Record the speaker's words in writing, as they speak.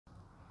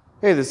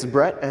Hey, this is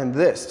Brett, and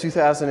this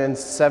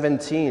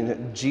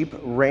 2017 Jeep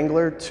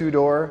Wrangler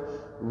two-door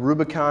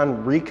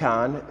Rubicon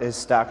Recon is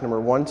stock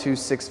number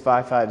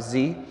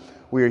 12655Z.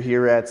 We are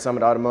here at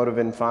Summit Automotive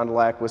in Fond du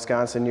Lac,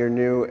 Wisconsin, your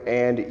new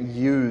and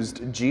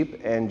used Jeep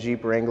and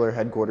Jeep Wrangler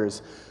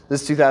headquarters.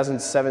 This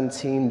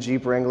 2017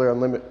 Jeep Wrangler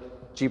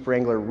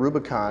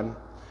Rubicon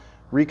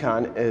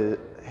Recon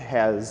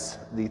has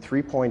the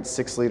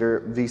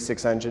 3.6-liter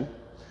V6 engine.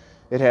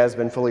 It has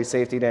been fully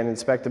safetied and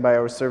inspected by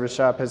our service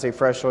shop, has a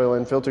fresh oil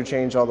and filter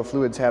change. All the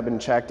fluids have been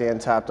checked and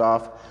topped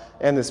off,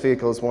 and this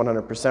vehicle is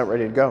 100%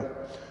 ready to go.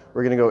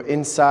 We're gonna go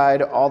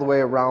inside, all the way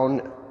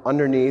around,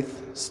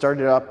 underneath, start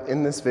it up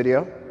in this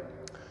video.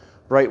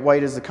 Bright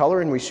white is the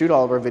color, and we shoot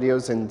all of our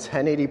videos in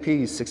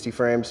 1080p, 60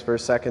 frames per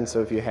second,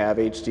 so if you have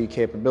HD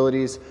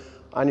capabilities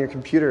on your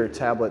computer,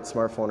 tablet,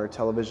 smartphone, or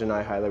television,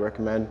 I highly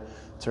recommend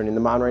turning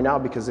them on right now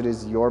because it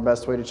is your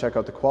best way to check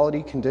out the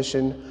quality,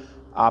 condition,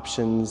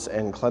 options,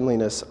 and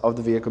cleanliness of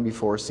the vehicle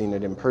before seeing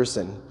it in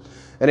person.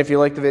 And if you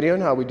like the video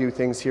and how we do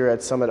things here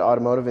at Summit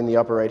Automotive, in the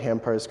upper right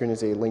hand part of the screen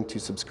is a link to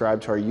subscribe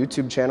to our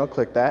YouTube channel.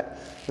 Click that,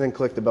 and then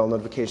click the bell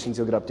notifications.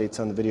 You'll get updates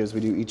on the videos we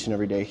do each and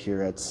every day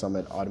here at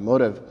Summit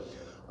Automotive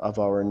of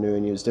our new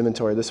and used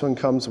inventory. This one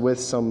comes with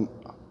some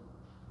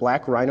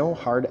black Rhino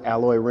hard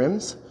alloy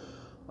rims,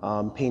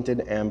 painted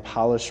and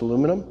polished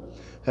aluminum.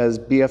 Has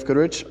BF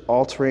Goodrich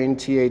all-terrain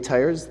TA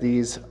tires.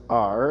 These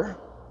are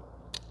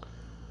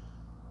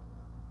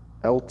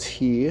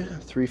L.T.C.H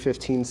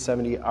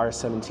 315/70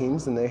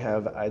 R17s, and they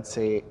have, I'd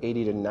say,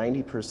 80 to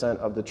 90%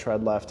 of the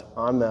tread left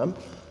on them.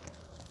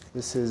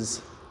 This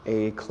is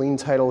a clean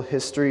title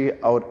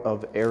history out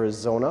of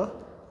Arizona.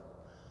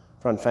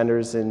 Front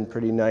fender's in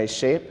pretty nice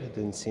shape.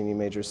 Didn't see any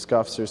major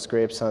scuffs or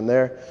scrapes on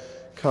there.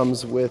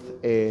 Comes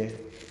with a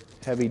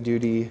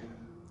heavy-duty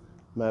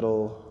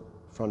metal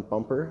front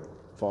bumper,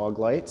 fog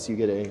lights. You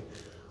get a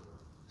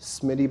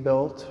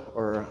Smittybilt,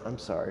 or I'm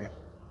sorry,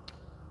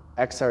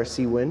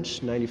 XRC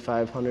Winch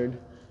 9500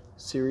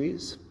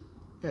 series.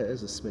 Yeah, it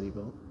is a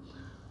Smittybilt.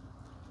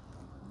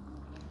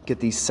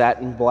 Get the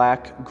satin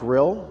black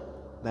grille.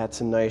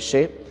 That's in nice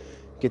shape.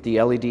 Get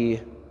the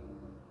LED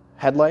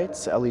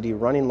headlights, LED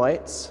running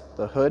lights,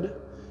 the hood.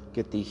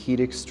 Get the heat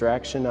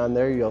extraction on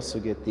there. You also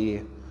get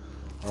the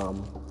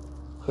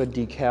hood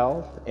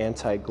decal,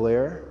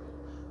 anti-glare,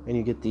 and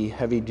you get the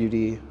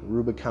heavy-duty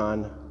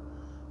Rubicon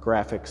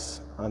graphics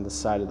on the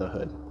side of the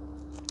hood.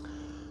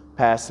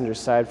 Passenger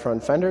side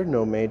front fender,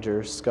 no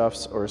major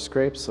scuffs or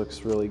scrapes,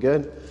 looks really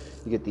good.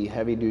 You get the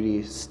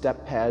heavy-duty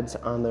step pads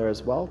on there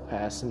as well.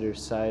 Passenger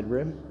side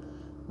rim,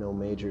 no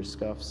major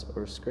scuffs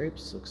or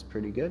scrapes, looks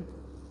pretty good.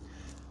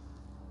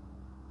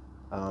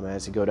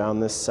 As you go down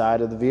this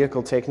side of the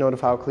vehicle, take note of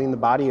how clean the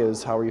body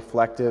is, how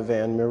reflective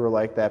and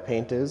mirror-like that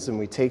paint is, and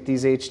we take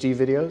these HD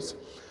videos.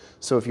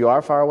 So if you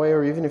are far away,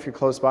 or even if you're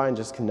close by and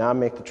just cannot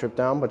make the trip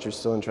down, but you're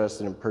still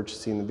interested in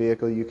purchasing the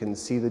vehicle, you can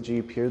see the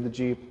Jeep, hear the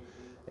Jeep,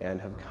 and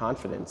have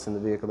confidence in the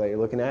vehicle that you're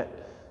looking at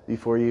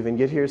before you even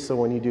get here. So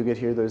when you do get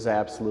here, there's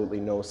absolutely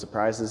no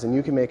surprises, and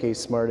you can make a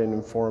smart and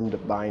informed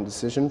buying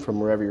decision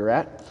from wherever you're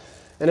at.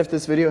 And if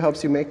this video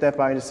helps you make that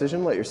buying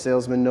decision, let your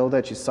salesman know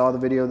that you saw the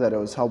video, that it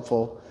was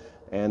helpful,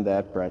 and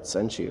that Brett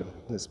sent you.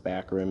 This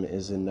back rim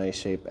is in nice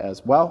shape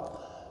as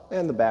well,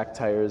 and the back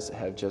tires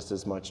have just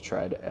as much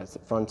tread as the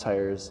front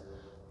tires.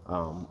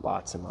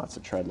 Lots and lots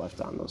of tread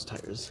left on those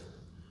tires.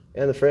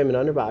 And the frame and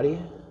underbody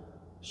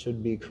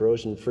should be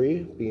corrosion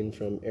free, being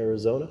from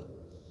Arizona.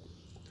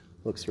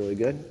 Looks really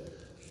good.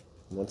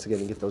 Once again,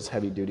 you get those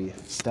heavy duty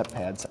step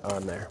pads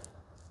on there.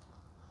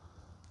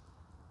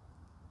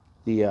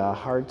 The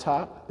hard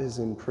top is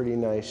in pretty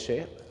nice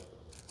shape.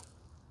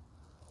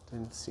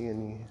 Didn't see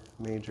any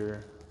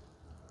major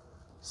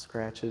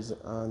scratches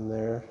on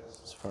there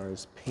as far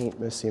as paint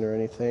missing or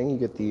anything. You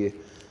get the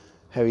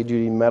heavy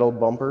duty metal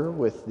bumper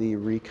with the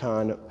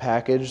Recon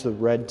package, the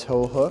red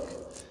tow hook.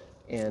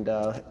 And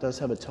it does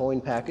have a towing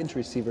package,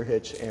 receiver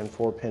hitch, and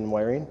 4-pin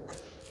wiring.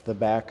 The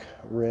back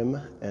rim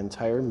and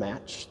tire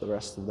match the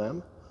rest of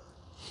them.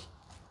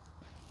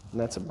 And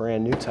that's a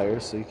brand new tire,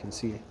 so you can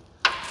see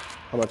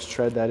how much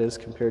tread that is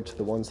compared to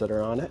the ones that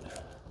are on it.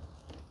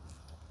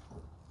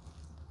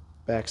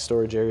 Back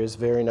storage area is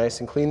very nice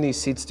and clean. These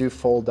seats do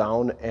fold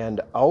down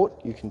and out.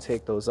 You can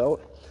take those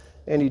out.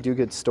 And you do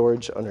get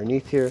storage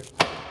underneath here.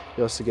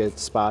 You also get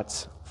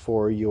spots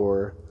for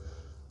your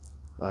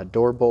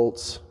door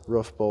bolts,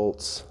 roof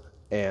bolts,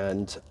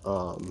 and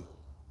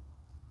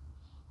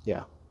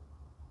yeah,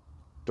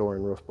 door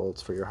and roof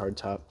bolts for your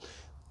hardtop.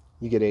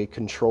 You get a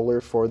controller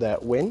for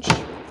that winch,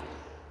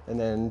 and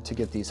then to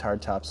get these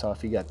hardtops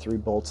off, you got 3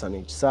 bolts on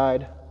each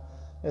side,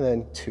 and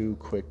then 2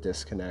 quick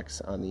disconnects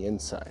on the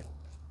inside.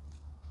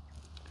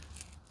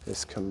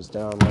 This comes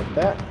down like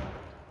that.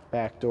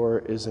 Back door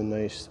is in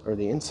nice, or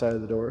the inside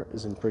of the door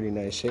is in pretty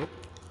nice shape.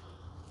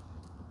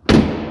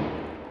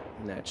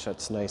 And that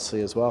shuts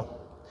nicely as well.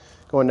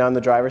 Going down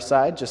the driver's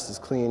side, just as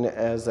clean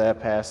as that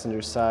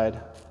passenger side.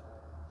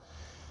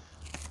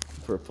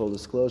 For full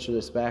disclosure,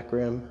 this back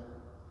rim,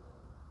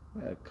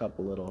 had a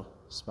couple little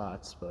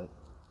spots, but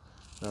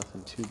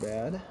nothing too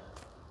bad.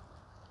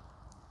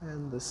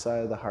 And this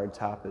side of the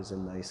hardtop is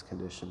in nice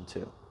condition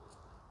too.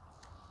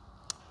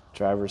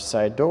 Driver's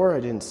side door, I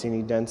didn't see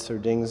any dents or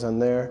dings on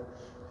there.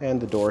 And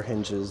the door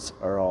hinges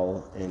are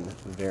all in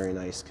very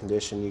nice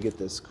condition. You get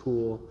this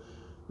cool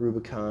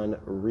Rubicon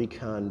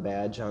Recon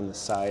badge on the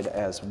side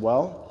as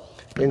well.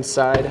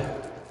 Inside,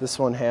 this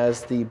one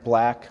has the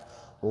black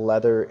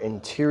leather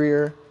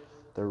interior,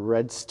 the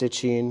red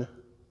stitching,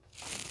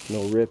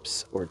 no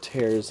rips or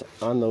tears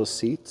on those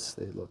seats.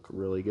 They look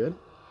really good.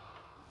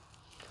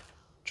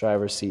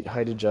 Driver's seat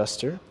height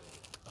adjuster,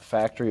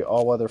 factory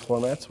all-weather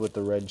floor mats with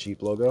the red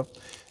Jeep logo.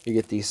 You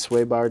get the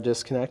sway bar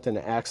disconnect and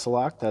axle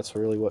lock. That's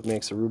really what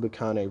makes a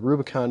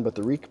Rubicon, but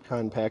the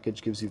Recon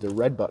package gives you the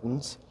red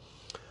buttons.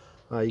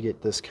 You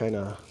get this kind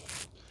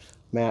of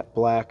matte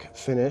black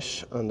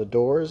finish on the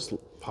doors,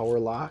 power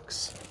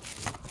locks.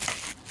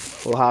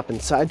 We'll hop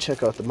inside,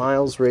 check out the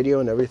miles, radio,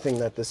 and everything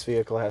that this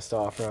vehicle has to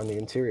offer on the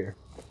interior.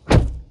 You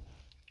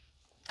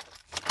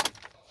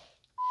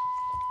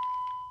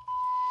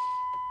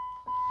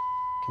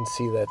can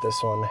see that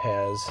this one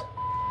has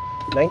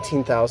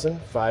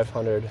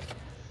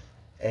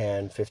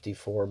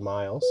 19,554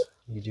 miles.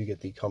 You do get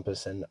the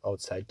compass and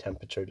outside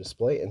temperature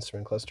display.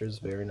 Instrument cluster is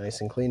very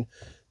nice and clean.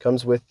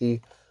 Comes with the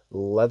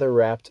leather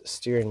wrapped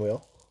steering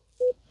wheel.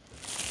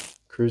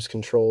 Cruise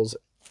controls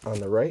on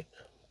the right.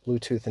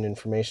 Bluetooth and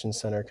information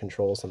center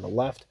controls on the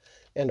left.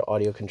 And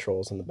audio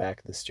controls on the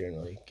back of the steering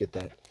wheel. You get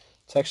that.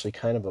 It's actually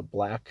kind of a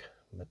black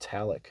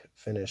metallic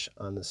finish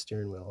on the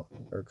steering wheel,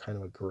 or kind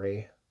of a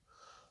gray,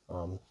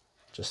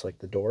 just like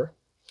the door.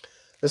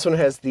 This one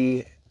has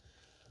the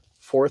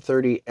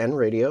 430N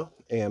radio,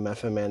 AM,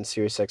 FM, and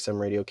Sirius XM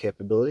radio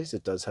capabilities.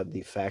 It does have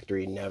the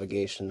factory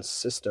navigation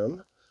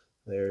system.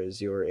 There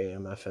is your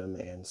AM, FM,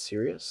 and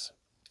Sirius.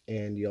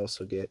 And you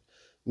also get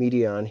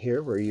media on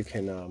here where you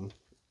can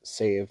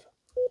save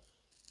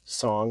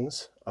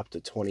songs up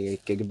to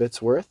 28 gigabits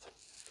worth.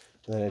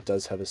 And then it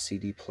does have a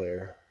CD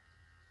player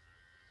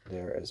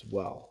there as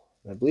well.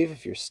 And I believe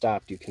if you're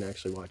stopped, you can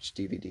actually watch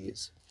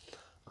DVDs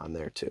on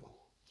there too.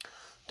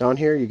 Down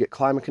here you get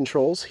climate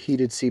controls,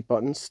 heated seat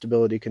buttons,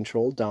 stability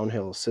control,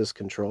 downhill assist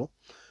control,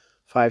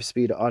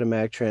 5-speed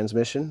automatic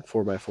transmission,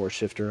 4x4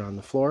 shifter on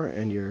the floor,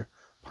 and your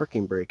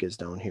parking brake is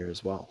down here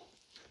as well.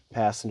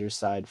 Passenger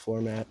side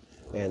floor mat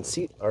and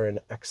seat are in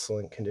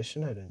excellent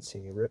condition. I didn't see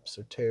any rips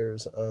or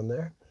tears on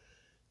there.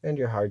 And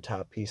your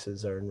hardtop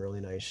pieces are in really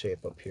nice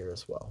shape up here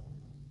as well.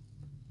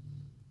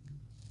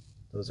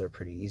 Those are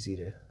pretty easy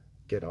to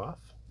get off.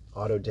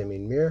 Auto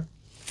dimming mirror.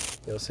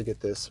 You also get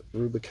this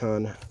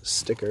Rubicon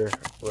sticker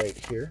right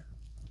here.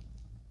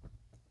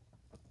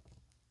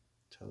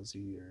 Tells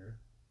you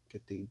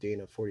get the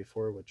Dana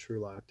 44 with true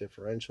lock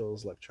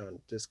differentials,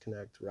 electronic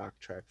disconnect, rock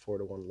track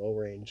 4-to-1 low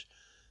range,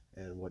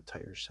 and what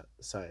tire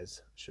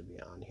size should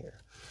be on here.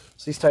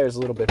 So these tires are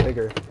a little bit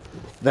bigger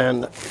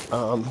than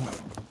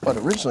what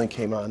originally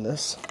came on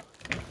this.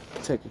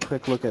 Take a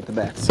quick look at the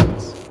back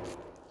seats.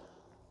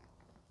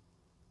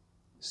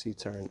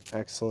 Seats are in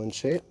excellent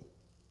shape.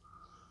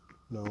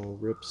 No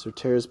rips or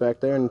tears back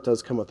there, and it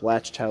does come with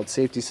latch child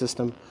safety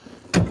system.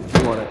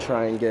 If you want to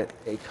try and get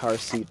a car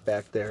seat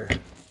back there,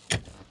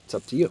 it's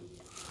up to you.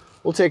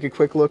 We'll take a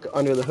quick look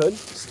under the hood,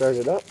 start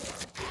it up.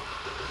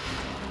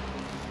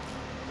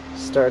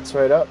 Starts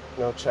right up,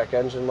 no check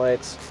engine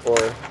lights or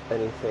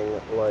anything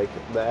like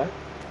that.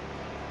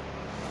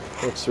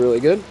 Looks really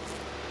good.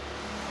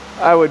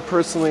 I would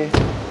personally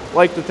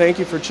like to thank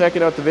you for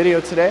checking out the video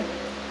today,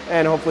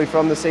 and hopefully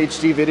from this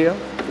HD video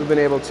we've been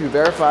able to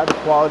verify the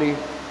quality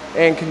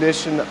and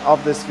condition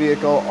of this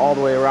vehicle all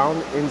the way around,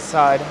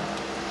 inside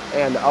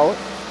and out.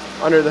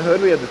 Under the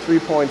hood we have the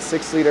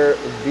 3.6 liter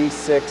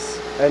V6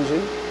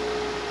 engine.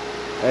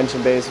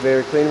 Engine bay is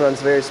very clean,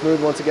 runs very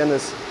smooth. Once again,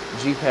 this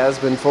Jeep has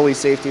been fully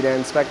safetied and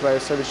inspected by our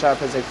service shop,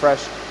 has a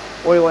fresh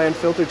oil and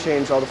filter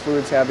change. All the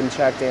fluids have been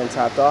checked and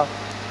topped off,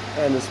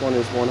 and this one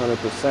is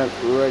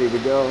 100% ready to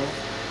go.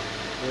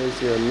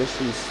 There's your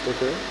emission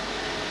sticker.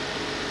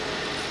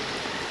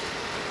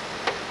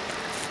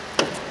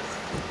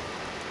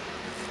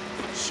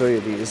 Show you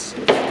these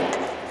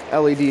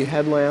LED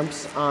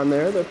headlamps on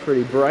there. They're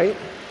pretty bright.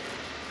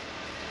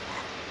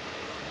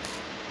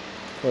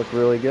 Look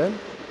really good.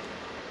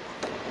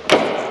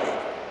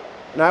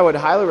 And I would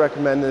highly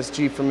recommend this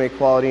Jeep from a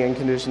quality and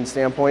condition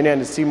standpoint. And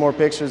to see more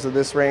pictures of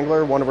this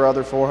Wrangler, one of our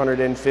other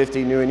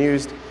 450 new and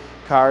used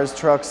cars,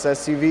 trucks,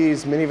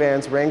 SUVs,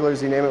 minivans,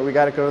 Wranglers, you name it, we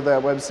got to go to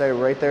that website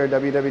right there,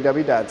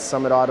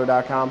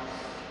 www.summitauto.com.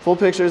 Full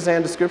pictures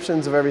and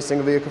descriptions of every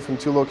single vehicle from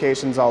 2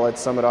 locations, all at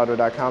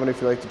summitauto.com. And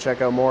if you'd like to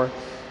check out more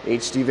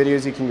HD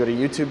videos, you can go to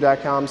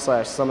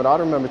youtube.com/summitauto.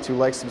 Remember to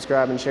like,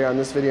 subscribe, and share on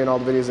this video and all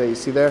the videos that you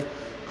see there.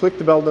 Click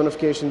the bell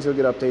notifications, you'll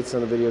get updates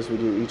on the videos we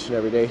do each and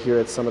every day here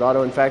at Summit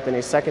Auto. In fact, in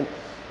a second,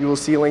 you will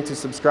see a link to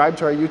subscribe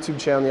to our YouTube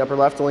channel in the upper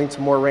left, a link to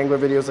more Wrangler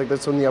videos like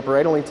this one in the upper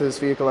right, a link to this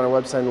vehicle on our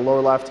website in the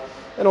lower left,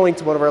 and a link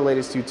to one of our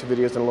latest YouTube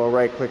videos in the lower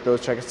right. Click those,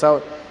 check us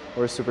out.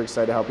 We're super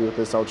excited to help you with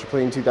this ultra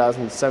clean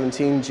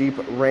 2017 Jeep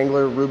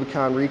Wrangler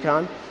Rubicon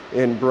Recon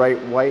in bright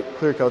white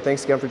clear coat.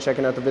 Thanks again for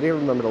checking out the video.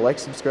 Remember to like,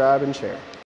 subscribe, and share.